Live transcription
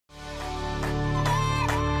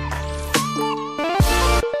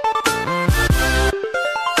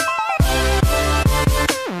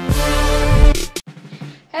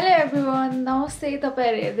Everyone नमस्ते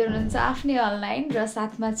तपाईहरु हेर्दै हुनुहुन्छ आफ्नै अनलाइन र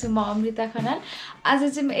साथमा छु म अमृता खनाल आज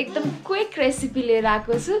चाहिँ म एकदम क्विक रेसिपी लिएर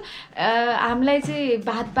आएको छु हामीलाई चाहिँ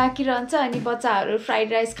भात बाँकी रहन्छ अनि बच्चाहरु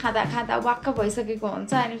फ्राइड राइस खाँदा खाँदा वाक्क भइसकेको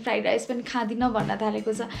हुन्छ अनि फ्राइड राइस पनि खादिन भन्न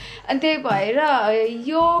थालेको छ अनि त्यही भएर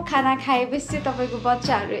यो खाना खाएपछि चाहिँ तपाईको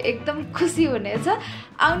बच्चाहरु एकदम खुसी हुनेछ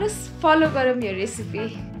आउनुस् फलो गरौँ यो रेसिपी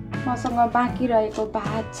मसँग बाँकी रहेको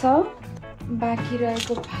भात छ बाँकी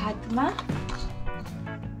रहेको भातमा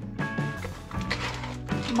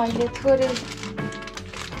मैले थोरै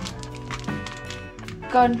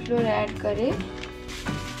कर्नफ्लोर एड गरे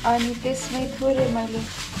अनि त्यसमै थोरै मैले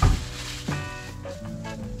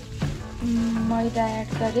मैदा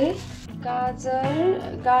एड गरे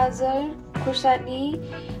गाजर खुर्सानी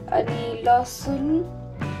अनि लसुन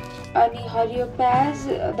अनि हरियो प्याज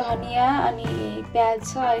धनिया अनि प्याज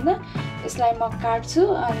छ हैन यसलाई म काट्छु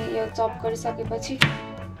अनि यो चप गरिसकेपछि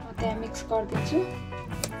म त्यहाँ मिक्स गर्दिन्छु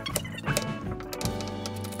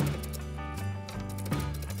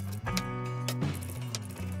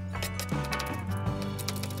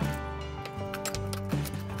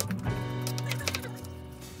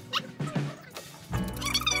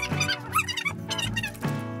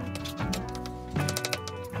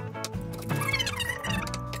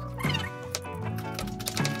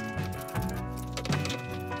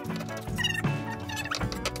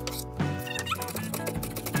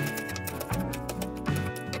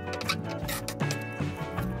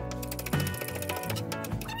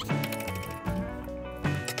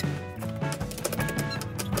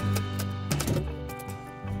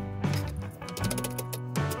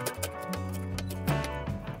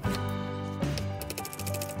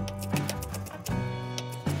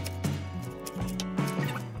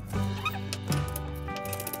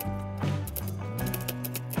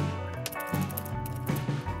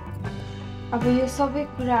अब यो सबै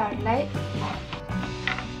कुराहरुलाई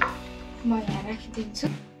म यहाँ राखिदिन्छु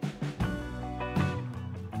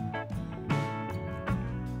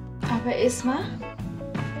अब यसमा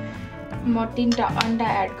म 3टा अन्डा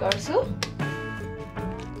एड गर्छु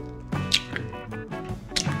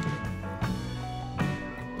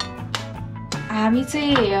हामी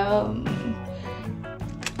चाहिँ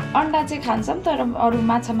अन्डा चाहिँ खान्छौं तर अरु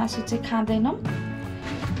माछा मासु चाहिँ खादैनौं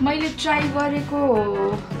मैले ट्राई गरेको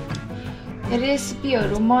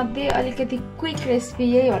रेसिपीहरु मध्ये अलिकति क्विक रेसिपी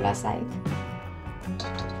यही होला सायद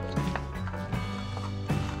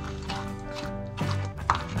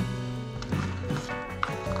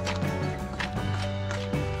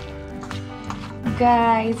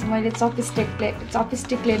गाइस मैले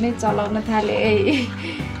चपस्टिकले नै चलाउन थाले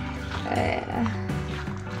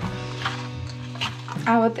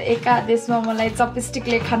अब त एकादेशमा मलाई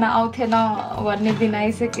चपस्टिकले खाना आउँथेन भन्ने दिन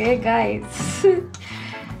आइसक्यो है गाइस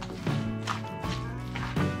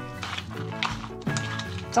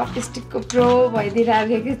चपस्टिक को प्रो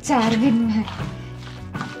भइदिरहेको कि 4 दिनमा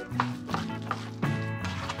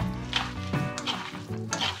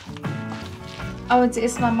अब चाहिँ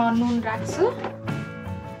यसमा म नुन राख्छु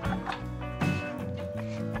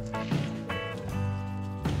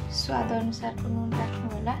स्वाद अनुसारको नुन राख्नु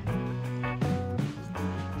होला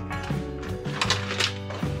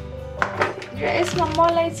र यसमा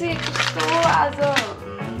मलाई चाहिँ कस्तो आज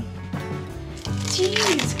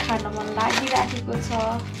चीज खान मन लागिराखेको छ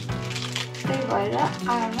त्यही भएर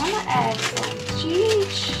आमा एड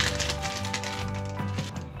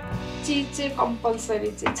चीज चाहिँ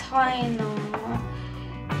कम्पल्सरी चाहिँ छैन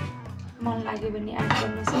मन लाग्यो भने एड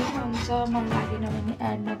गर्न सक्नुहुन्छ मन लागेन भने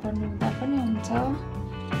एड नगर्नु हुँदा पनि हुन्छ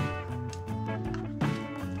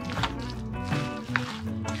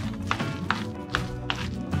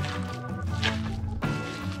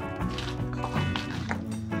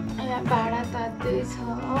भाडा तात्दैछ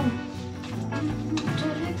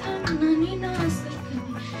जसले थाम्न नि नसक्ने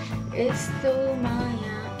यस्तो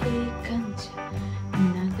माया एकन्छ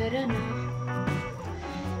नगर न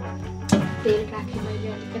तेल राखेँ मैले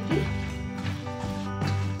अलिकति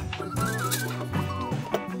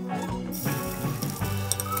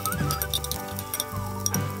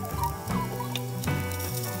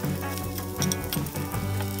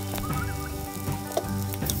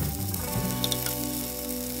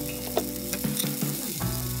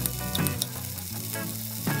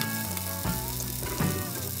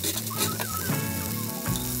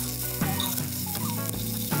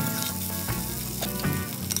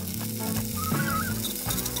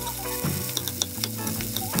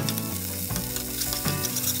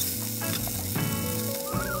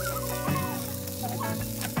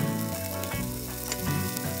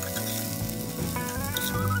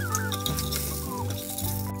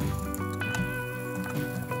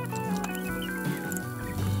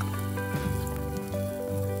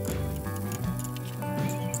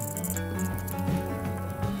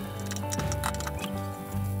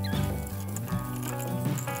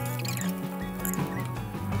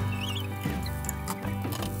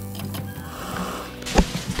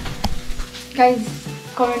गाइस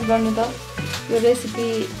कमेन्ट गर्नु त यो रेसिपी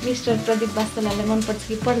मिस्टर प्रदीप वास्तलालाई मन पर्छ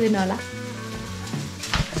कि पर्दैन होला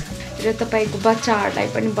र तपाईको बच्चाहरुलाई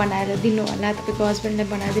पनि बनाएर दिनु होला तपाईको हस्बन्डलाई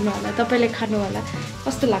बनाएर दिनु होला तपाईले खानु होला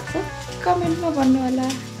कस्तो लाग्छ कमेन्टमा भन्नु होला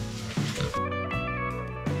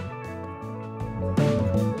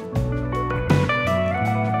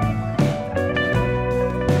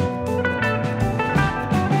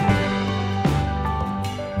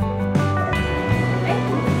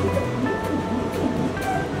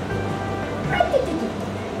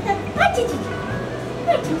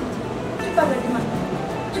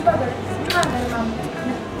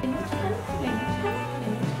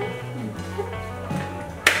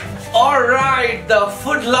Alright, the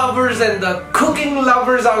food lovers and the cooking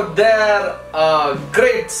lovers out there,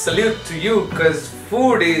 great salute to you because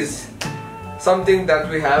food is something that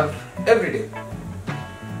we have every day.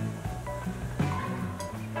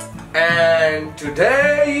 And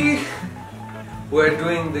today we're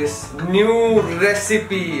doing this new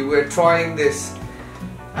recipe, we're trying this.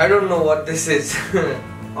 I don't know what this is.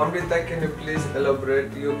 Amrita, can you please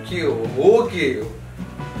elaborate? Yo ke ho?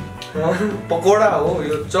 Pakora हो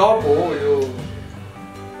यो chop हो यो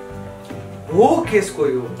हो केसको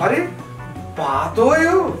यो अरे भात हो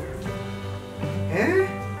यो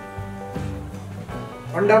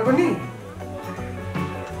अंडा पनि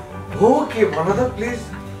हो के भन त प्लिज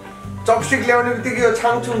चपस्टिक ल्याउने बित्तिकै यो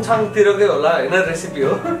छाङछुङ छाङतिरकै होला हैन रेसिपी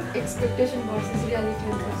हो एक्सपेक्टेसन भर्सेस रियालिटी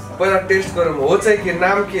पहिला टेस्ट गरौँ हो चाहिँ के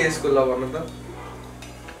नाम के यसको ल भन त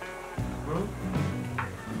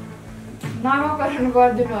नामकरण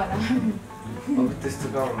गर्दिनु होला अब त्यस्तो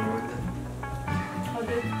काम हुनु हुन्छ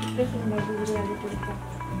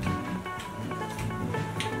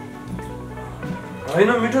हैन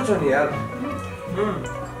मिठो छ नि यार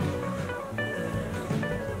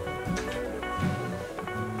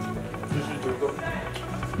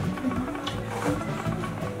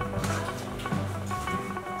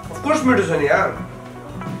Of course मिठो छ नि यार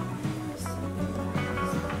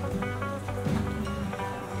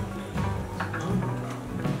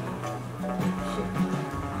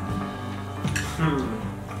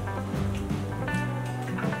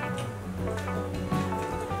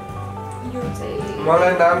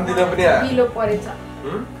मलाई नाम दिन पनि ढिलो परेछ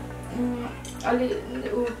अलि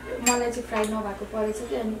मलाई चाहिँ फ्राई नभएको परेछ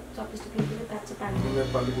कि अनि चपस्टिकले पनि ताच्छ पानी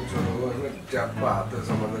नेपालीको छोरो हो हैन ट्याप्पा हात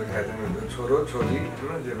समातेर खाइदिनु हुन्छ छोरो छोरी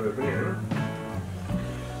हैन जे भए पनि हैन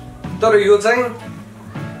तर यो चाहिँ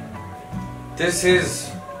दिस इज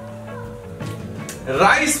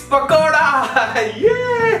राइस पकोडा ये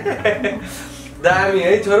दामी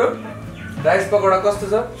है छोरो राइस पकोडा कस्तो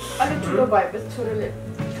छ अलि ठुलो भएपछि छोरोले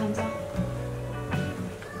खान्छ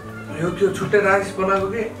यो के छुट्टै राइस बनाएको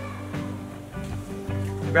के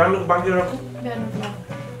बिहान बाँकी राखौ बिहान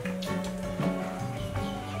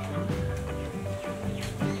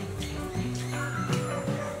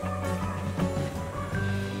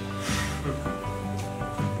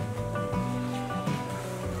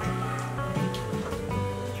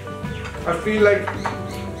I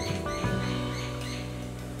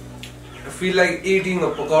feel like eating a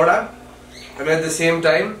pakoda and at the same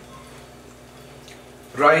time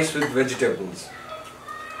rice with vegetables.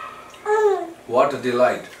 What a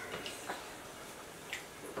delight.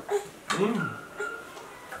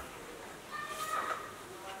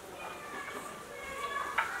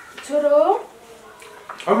 छोरो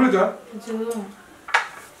Amrita, जो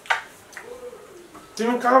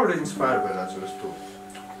तिमी कहाँबाट इन्स्पायर भएर छौ यस्तो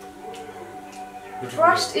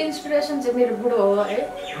फर्स्ट इन्स्पिरेसन चाहिँ मेरो बुढो हो है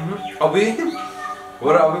अभी हो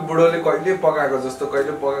र अभी बुढोले कहिले पकाएको जस्तो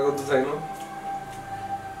कहिले पकाएको त छैन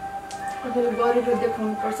कहिले गरेर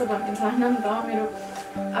देखाउनु पर्छ भन्ने छैन नि त मेरो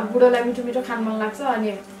अब बुढोलाई मिठो मिठो खान मन लाग्छ अनि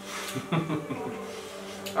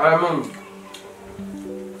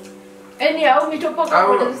एनी हाउ मिठो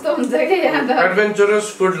पकाएको जस्तो हुन्छ के यहाँ त एडभेन्चरस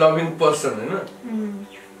फुड लभिङ पर्सन हैन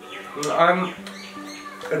I am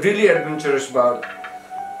really adventurous about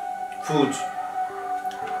foods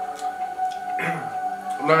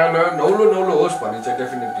नयाँ नौलो नौलो होस् भन्ने चाहिँ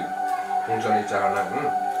डेफिनेटली हुन्छ नि चाहना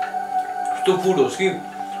यस्तो फुड होस् कि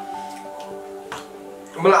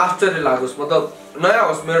मलाई आश्चर्य लागोस् मतलब नयाँ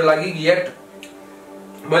होस् मेरो लागि येट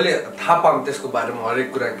मैले थाहा पाऊँ त्यसको बारेमा हरेक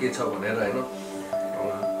कुरा के छ भनेर हैन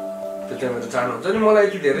त्यो चाहिँ मेरो चाहना हुन्छ नि मलाई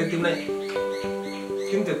यति धेरै तिमीलाई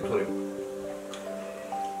किन त्यति थोरै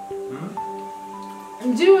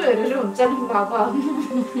जिउ हेरेर हुन्छ नि बाबा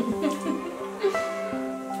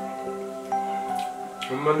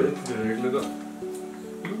मैले यति धेरैले त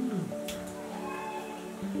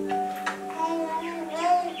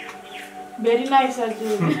भेरी नाइस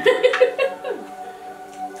हजुर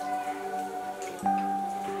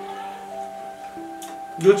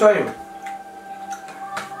यो चाहिँ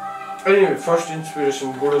Anyway, first inspiration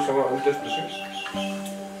बुढोसँग अनि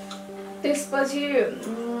त्यसपछि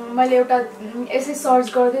मैले एउटा यसै सर्च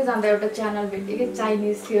गर्दै जाँदा एउटा च्यानल भेटेँ कि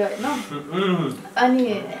चाइनिज थियो हैन अनि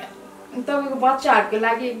तपाईको बच्चाहरुको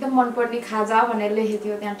लागि एकदम मनपर्ने खाजा भनेर लेखेको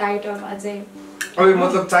थियो त्यहाँ टाइटलमा चाहिँ ओइ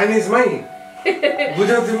मतलब चाइनिजमै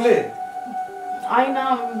बुझ्यौ तिमीले हैन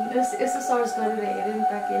यसो सर्च गरेर हेरेँ नि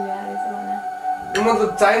त के ल्याएछ भने मतलब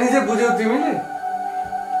चाइनिजै बुझ्यौ तिमीले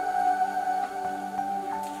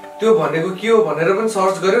त्यो भनेको के हो भनेर पनि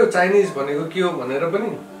सर्च गर्यौ चाइनिज भनेको के हो भनेर पनि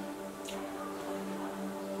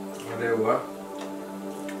अरे वाह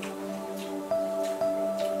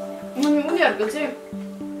उनीहरुको चाहिँ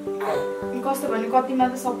कस्तो भने कतिमा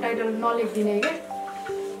त सबटाइटल नलेखिदिने के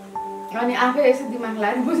अनि आफै यसो दिमाग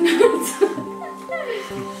लाएर बुझ्नुहुन्छ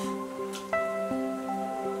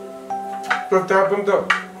तर त्यहाँ पनि त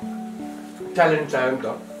ट्यालेन्ट चाहियो नि त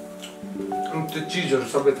अनि त्यो चिजहरू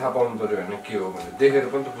सबै थाहा पाउनु पर्यो होइन के हो भने देखेर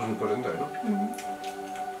पनि त बुझ्नु पर्यो नि त होइन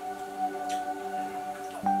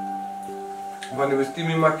भनेपछि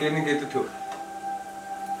तिमीमा केही न केही त थियो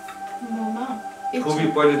खुबी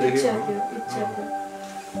पहिलेदेखि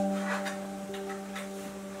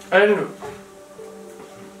And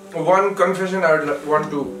one confession I would want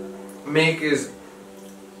to make is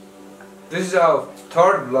this is our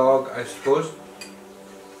third vlog, I suppose.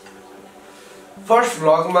 First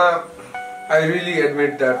vlog I really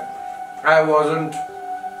admit that I wasn't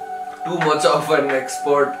too much of an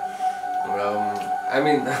expert. I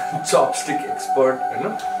mean chopstick expert, you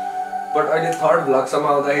know. But I did third vlog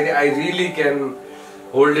somehow I really can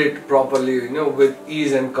hold it properly, you know, with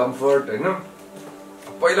ease and comfort, you know.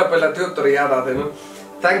 पहिला पहिला थियो तर याद आउँदैन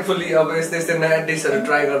thankfully अब यस्तै यस्तै नयाँ डिसहरू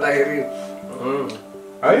ट्राई गर्दाखेरि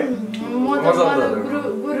है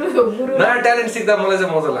नयाँ ट्यालेन्ट सिक्दा मलाई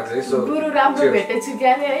चाहिँ मजा लाग्छ यसो गुरु राम्रो भेटेछु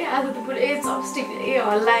क्या है आज त पुरै चपस्टिक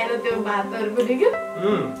हल्लाएर त्यो भातहरू पनि के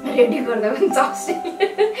रेडी गर्दा पनि चपस्टिक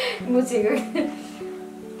मुछेको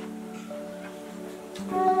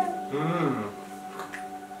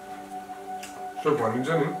सो भनिन्छ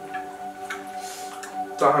नि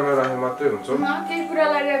चाहना राखे मात्रै हुन्छ केही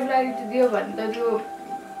कुरालाई रेगुलारिटी दियो भने त त्यो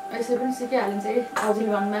यसै पनि सिकिहालिन्छ है हजुर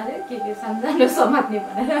भन्दा के सानो समात्ने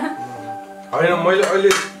भनेर होइन मैले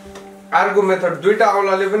अहिले अर्को मेथड दुईटा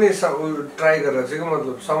औँलाले पनि ट्राई गरेर चाहिँ कि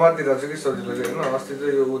मतलब समातिरहेको छु कि सजिलो चाहिँ होइन अस्ति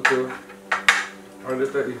चाहिँ यो उ थियो अहिले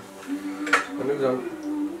त भनेको झन्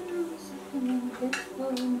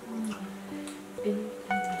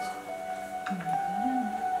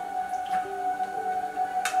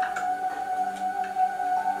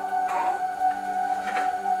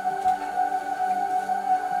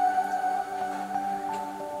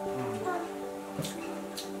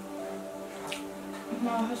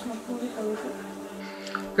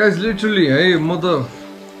Guys, literally है म त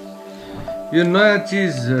यो नयाँ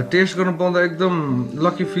चिज टेस्ट गर्न पाउँदा एकदम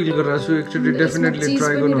लकी फिल गरिरहेको छु एकचोटि डेफिनेटली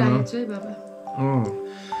ट्राई गर्नु न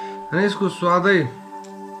होइन यसको स्वादै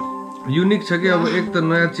युनिक छ कि अब एक त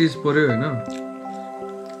नयाँ चिज पर्यो होइन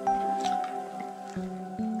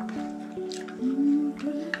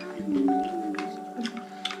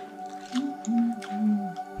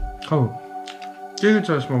खाऊ के छ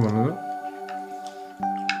यसमा भन्नु त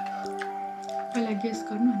गेस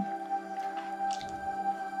गर्नु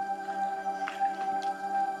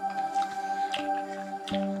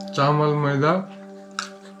चामल मैदा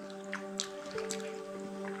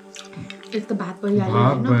एक त भात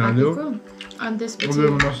भइहाल्यो अनि त्यसपछि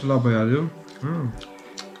मसला भइहाल्यो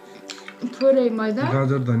थोरै मैदा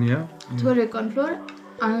गाजर धनिया थोरै कर्नफ्लोर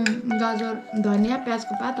गाजर धनिया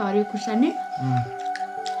प्याजको पात हरियो खुर्सानी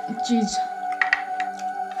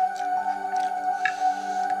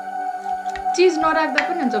चिज नराख्दा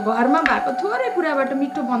पनि हुन्छ घरमा भएको थोरै कुराबाट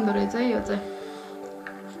मिठो बन्दो रहेछ है यो चाहिँ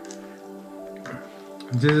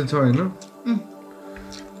जे छ हैन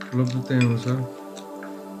लब्ध त्यही आउँछ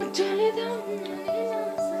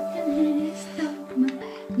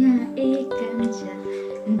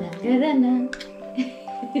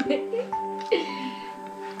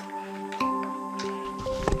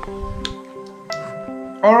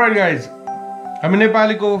Alright guys, हामी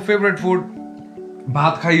नेपालीको फेभरेट फुड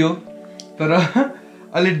भात खाइयो तर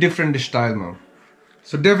अलि different स्टाइलमा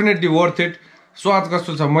so definitely worth it स्वाद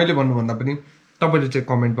कस्तो छ मैले भन्नुभन्दा पनि तपाईले चाहिँ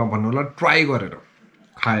कमेन्टमा भन्नु होला ट्राई गरेर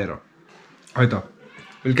खाएर है त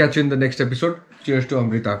will catch you in the next episode cheers to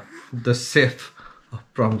Amrita the safe of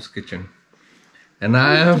प्रम्स kitchen and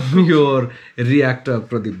I am your reactor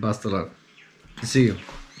Pradeep बास्तला C you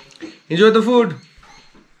enjoy the food